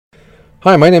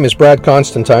Hi, my name is Brad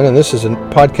Constantine, and this is a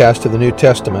podcast of the New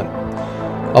Testament.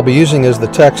 I'll be using as the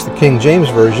text the King James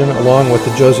Version along with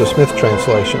the Joseph Smith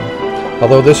translation.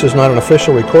 Although this is not an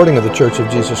official recording of the Church of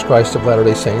Jesus Christ of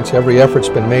Latter-day Saints, every effort's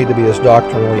been made to be as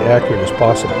doctrinally accurate as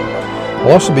possible.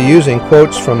 I'll also be using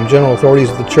quotes from general authorities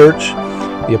of the Church,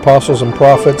 the apostles and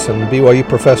prophets, and BYU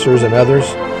professors and others,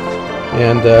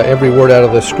 and every word out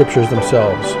of the Scriptures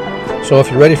themselves. So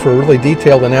if you're ready for a really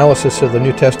detailed analysis of the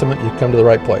New Testament, you've come to the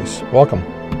right place. Welcome.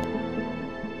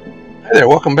 Hi there,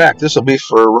 welcome back. This will be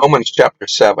for Romans chapter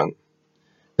 7.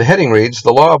 The heading reads,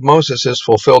 "The law of Moses is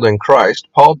fulfilled in Christ.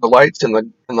 Paul delights in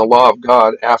the law of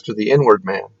God after the inward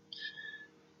man."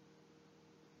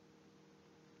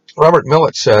 Robert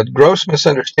Millet said, "Gross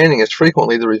misunderstanding is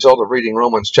frequently the result of reading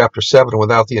Romans chapter 7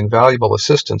 without the invaluable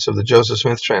assistance of the Joseph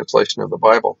Smith translation of the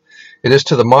Bible. It is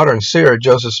to the modern seer,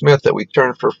 Joseph Smith, that we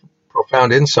turn for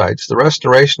profound insights, the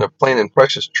restoration of plain and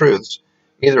precious truths,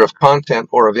 either of content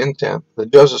or of intent. The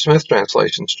Joseph Smith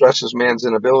translation stresses man's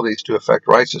inabilities to effect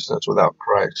righteousness without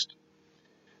Christ."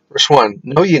 Verse 1,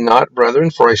 "Know ye not,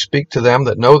 brethren, for I speak to them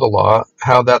that know the law,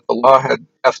 how that the law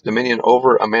hath dominion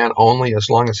over a man only as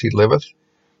long as he liveth?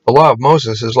 The law of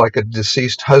Moses is like a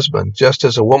deceased husband, just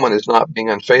as a woman is not being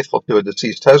unfaithful to a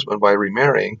deceased husband by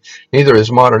remarrying, neither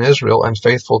is modern Israel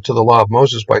unfaithful to the law of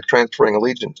Moses by transferring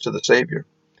allegiance to the Savior.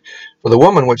 For the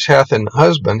woman which hath an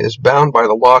husband is bound by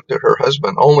the law to her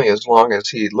husband only as long as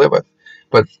he liveth.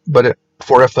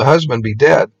 For if the husband be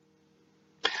dead,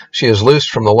 she is loosed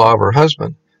from the law of her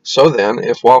husband. So then,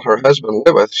 if while her husband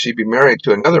liveth she be married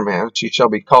to another man, she shall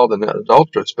be called an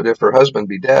adulteress. But if her husband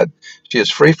be dead, she is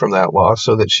free from that law,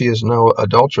 so that she is no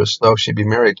adulteress, though she be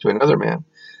married to another man."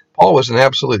 Paul was an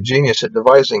absolute genius at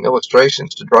devising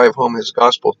illustrations to drive home his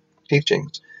gospel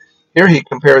teachings. Here he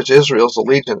compares Israel's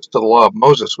allegiance to the law of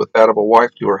Moses with that of a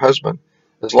wife to her husband.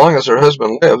 As long as her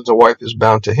husband lives, a wife is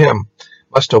bound to him,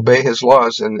 must obey his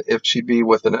laws, and if she be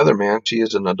with another man, she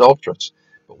is an adulteress.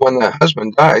 But when that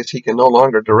husband dies, he can no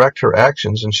longer direct her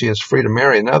actions, and she is free to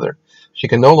marry another. She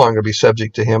can no longer be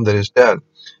subject to him that is dead.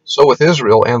 So with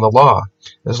Israel and the law.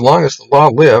 As long as the law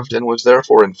lived and was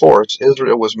therefore in force,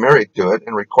 Israel was married to it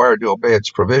and required to obey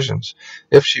its provisions.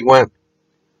 If she went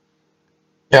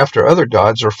after other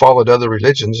gods or followed other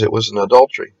religions, it was an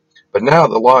adultery. But now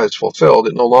the law is fulfilled,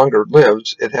 it no longer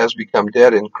lives, it has become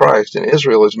dead in Christ, and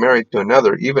Israel is married to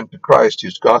another, even to Christ,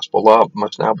 whose gospel law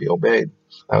must now be obeyed."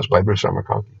 That was by Bruce R.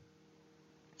 McConkie.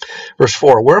 Verse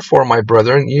 4, "Wherefore, my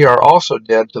brethren, ye are also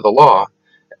dead to the law,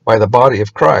 by the body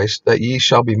of Christ, that ye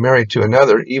shall be married to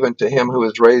another, even to him who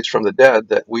is raised from the dead,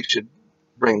 that we should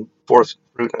bring forth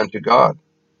fruit unto God.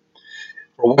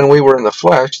 For when we were in the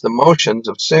flesh, the motions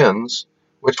of sins,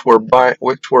 which were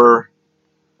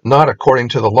not according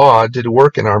to the law, did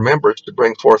work in our members to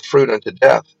bring forth fruit unto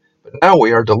death. But now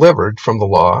we are delivered from the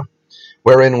law,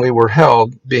 wherein we were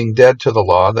held, being dead to the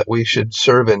law, that we should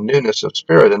serve in newness of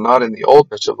spirit, and not in the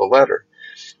oldness of the letter.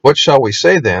 What shall we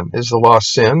say then? Is the law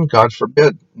sin? God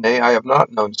forbid. Nay, I have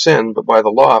not known sin, but by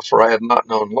the law, for I had not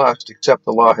known lust, except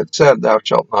the law had said, Thou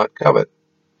shalt not covet.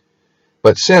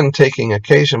 But sin, taking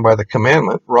occasion by the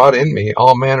commandment, wrought in me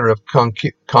all manner of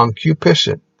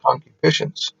concupiscence.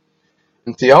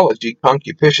 In theology,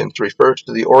 concupiscence refers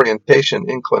to the orientation,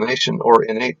 inclination, or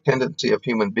innate tendency of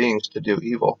human beings to do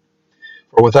evil.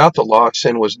 For without the law,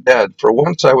 sin was dead. For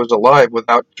once I was alive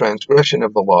without transgression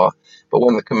of the law, but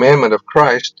when the commandment of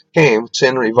Christ came,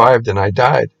 sin revived and I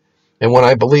died. And when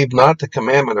I believed not the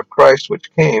commandment of Christ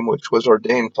which came, which was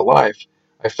ordained to life,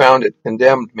 I found it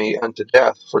condemned me unto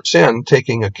death. For sin,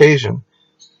 taking occasion,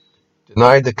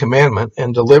 denied the commandment,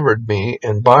 and delivered me,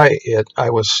 and by it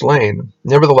I was slain.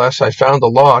 Nevertheless, I found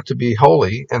the law to be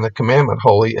holy, and the commandment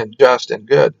holy, and just, and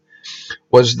good.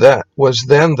 Was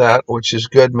then that which is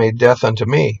good made death unto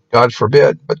me? God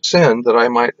forbid. But sin, that it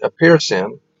might appear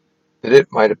sin,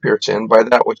 by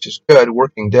that which is good,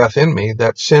 working death in me,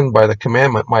 that sin by the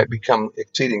commandment might become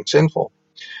exceeding sinful.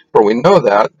 For we know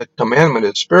that the commandment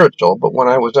is spiritual, but when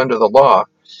I was under the law,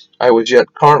 I was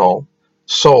yet carnal,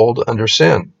 sold under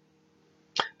sin.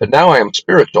 But now I am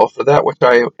spiritual, for that which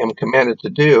I am commanded to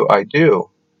do, I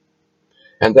do.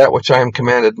 And that which I am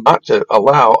commanded not to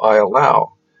allow, I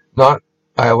allow.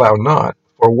 I allow not.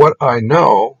 For what I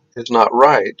know is not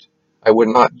right, I would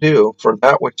not do. For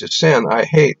that which is sin, I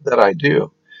hate that I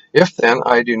do. If then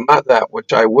I do not that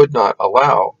which I would not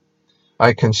allow,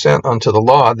 I consent unto the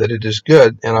law that it is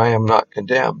good, and I am not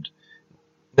condemned.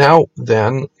 Now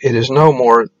then, it is no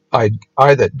more I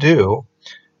that do.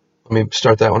 Let me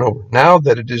start that one over. Now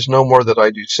that it is no more that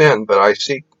I do sin, but I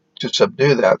seek to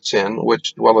subdue that sin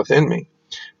which dwelleth in me.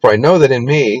 For I know that in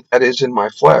me, that is in my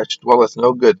flesh, dwelleth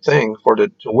no good thing, for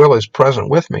to will is present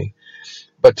with me.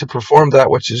 But to perform that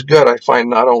which is good I find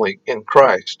not only in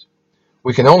Christ.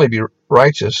 We can only be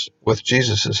righteous with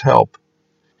Jesus' help.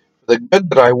 The good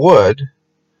that I would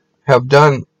have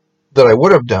done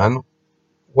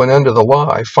when under the law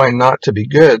I find not to be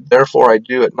good, therefore I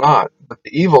do it not. But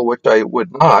the evil which I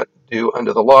would not do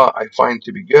under the law I find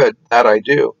to be good, that I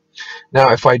do.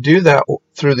 Now if I do that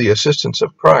through the assistance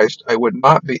of Christ, I would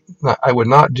not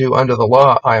do under the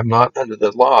law. I am not under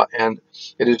the law, and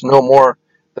it is no more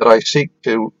that I seek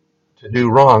to do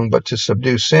wrong, but to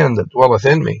subdue sin that dwelleth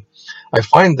in me. I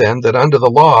find then that under the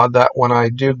law, that when I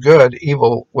do good,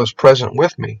 evil was present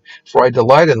with me. For I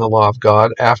delight in the law of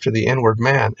God after the inward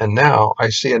man. And now I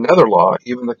see another law,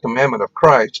 even the commandment of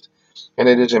Christ, and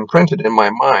it is imprinted in my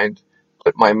mind.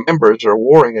 But my members are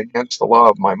warring against the law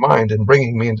of my mind and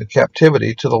bringing me into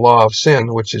captivity to the law of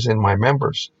sin, which is in my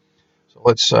members. So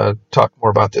let's talk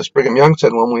more about this. Brigham Young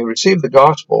said, when we receive the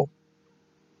gospel,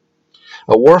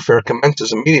 a warfare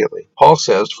commences immediately. Paul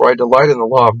says, for I delight in the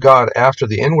law of God after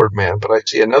the inward man, but I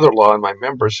see another law in my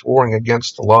members warring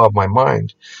against the law of my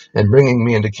mind and bringing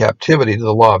me into captivity to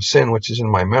the law of sin which is in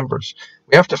my members.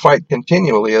 We have to fight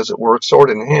continually, as it were, sword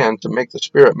in hand, to make the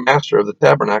spirit master of the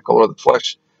tabernacle, or the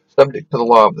flesh subject to the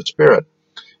law of the spirit.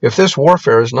 If this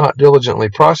warfare is not diligently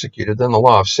prosecuted, then the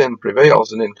law of sin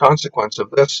prevails, and in consequence of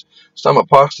this, some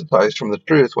apostatize from the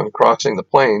truth when crossing the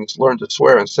plains, learn to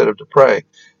swear instead of to pray,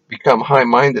 become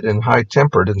high-minded and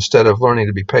high-tempered instead of learning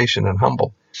to be patient and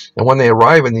humble. And when they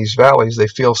arrive in these valleys, they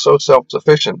feel so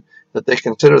self-sufficient that they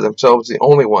consider themselves the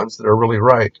only ones that are really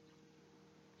right.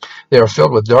 They are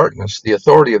filled with darkness. The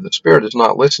authority of the Spirit is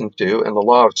not listened to, and the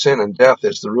law of sin and death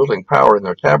is the ruling power in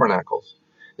their tabernacles.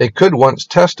 They could once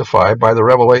testify by the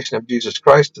revelation of Jesus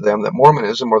Christ to them that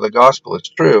Mormonism or the gospel is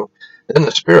true. Then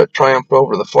the Spirit triumphed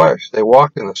over the flesh. They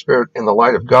walked in the Spirit in the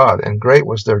light of God, and great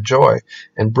was their joy,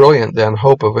 and brilliant then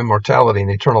hope of immortality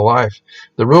and eternal life.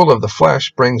 The rule of the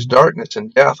flesh brings darkness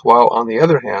and death, while on the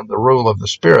other hand the rule of the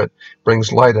Spirit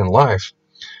brings light and life.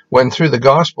 When through the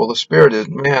gospel the Spirit in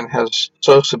man has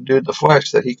so subdued the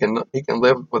flesh that he can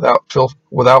live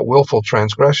without willful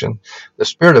transgression, the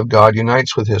Spirit of God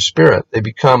unites with his Spirit. They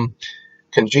become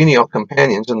congenial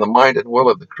companions, and the mind and will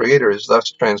of the Creator is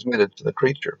thus transmitted to the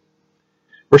creature.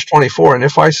 Verse 24, and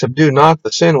if I subdue not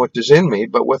the sin which is in me,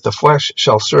 but with the flesh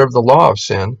shall serve the law of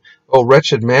sin, O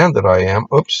wretched man that I am.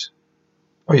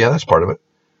 That's part of it.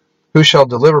 Who shall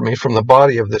deliver me from the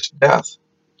body of this death?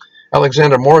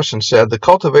 Alexander Morrison said, the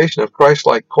cultivation of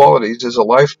Christ-like qualities is a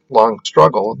lifelong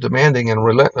struggle, demanding and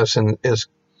relentless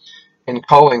in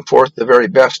calling forth the very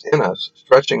best in us,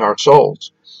 stretching our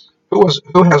souls.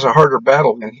 Who has a harder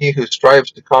battle than he who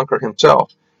strives to conquer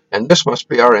himself? And this must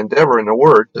be our endeavor, in a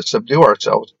word, to subdue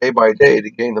ourselves day by day to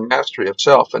gain the mastery of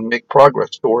self and make progress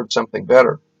towards something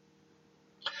better.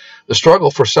 The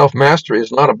struggle for self-mastery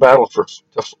is not a battle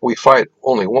we fight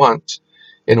only once.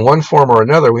 In one form or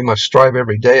another, we must strive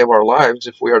every day of our lives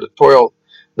if we are to toil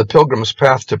the pilgrim's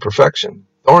path to perfection.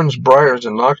 Thorns, briars,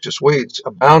 and noxious weeds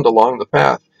abound along the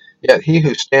path, yet he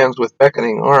who stands with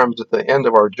beckoning arms at the end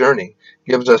of our journey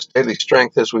gives us daily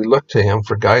strength as we look to him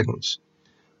for guidance.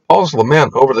 Paul's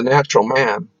lament over the natural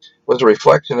man was a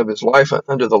reflection of his life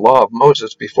under the law of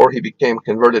Moses before he became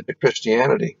converted to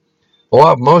Christianity. The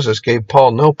law of Moses gave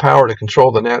Paul no power to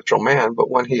control the natural man, but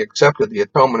when he accepted the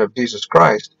atonement of Jesus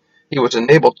Christ, he was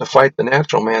enabled to fight the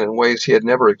natural man in ways he had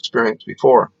never experienced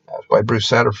before, as by Bruce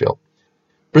Satterfield.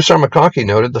 Bruce R. McConkie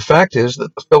noted, the fact is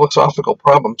that the philosophical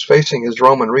problems facing his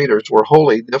Roman readers were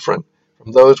wholly different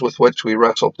from those with which we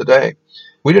wrestle today.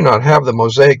 We do not have the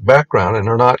Mosaic background and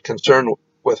are not concerned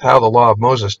with how the law of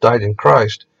Moses died in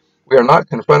Christ. We are not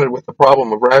confronted with the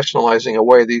problem of rationalizing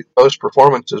away those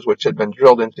performances which had been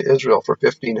drilled into Israel for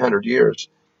 1,500 years.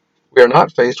 We are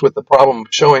not faced with the problem of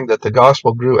showing that the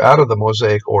gospel grew out of the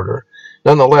Mosaic order.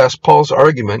 Nonetheless, Paul's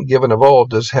argument, given of old,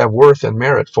 does have worth and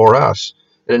merit for us.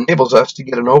 It enables us to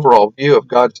get an overall view of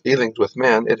God's dealings with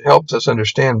men. It helps us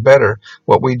understand better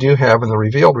what we do have in the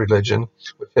revealed religion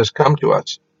which has come to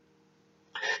us.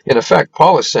 In effect,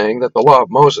 Paul is saying that the law of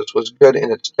Moses was good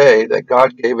in its day, that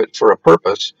God gave it for a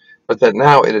purpose, but that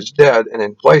now it is dead, and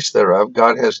in place thereof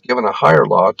God has given a higher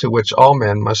law to which all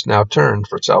men must now turn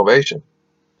for salvation.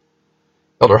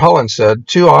 Elder Holland said,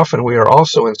 too often we are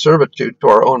also in servitude to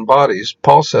our own bodies.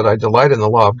 Paul said, I delight in the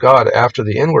law of God after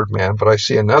the inward man, but I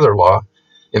see another law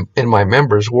in my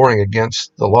members warring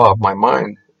against the law of my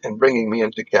mind and bringing me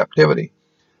into captivity.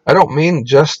 I don't mean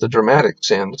just the dramatic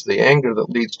sins, the anger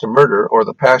that leads to murder, or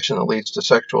the passion that leads to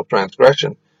sexual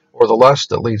transgression, or the lust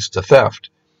that leads to theft.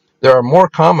 There are more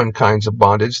common kinds of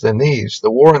bondage than these.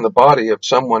 The war in the body of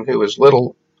someone who is a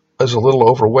little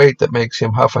overweight that makes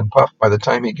him huff and puff by the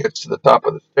time he gets to the top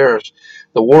of the stairs,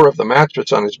 the war of the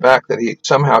mattress on his back that he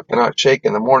somehow cannot shake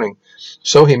in the morning.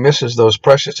 So he misses those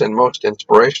precious and most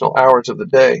inspirational hours of the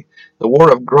day. The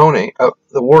war of grooming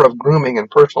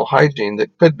and personal hygiene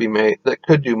that could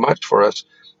do much for us.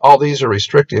 All these are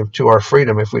restrictive to our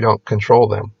freedom if we don't control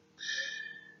them.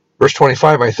 Verse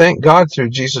 25, I thank God through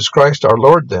Jesus Christ our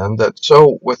Lord then, that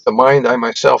so with the mind I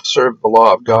myself serve the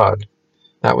law of God.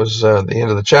 That was the end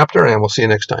of the chapter, and we'll see you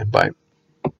next time. Bye.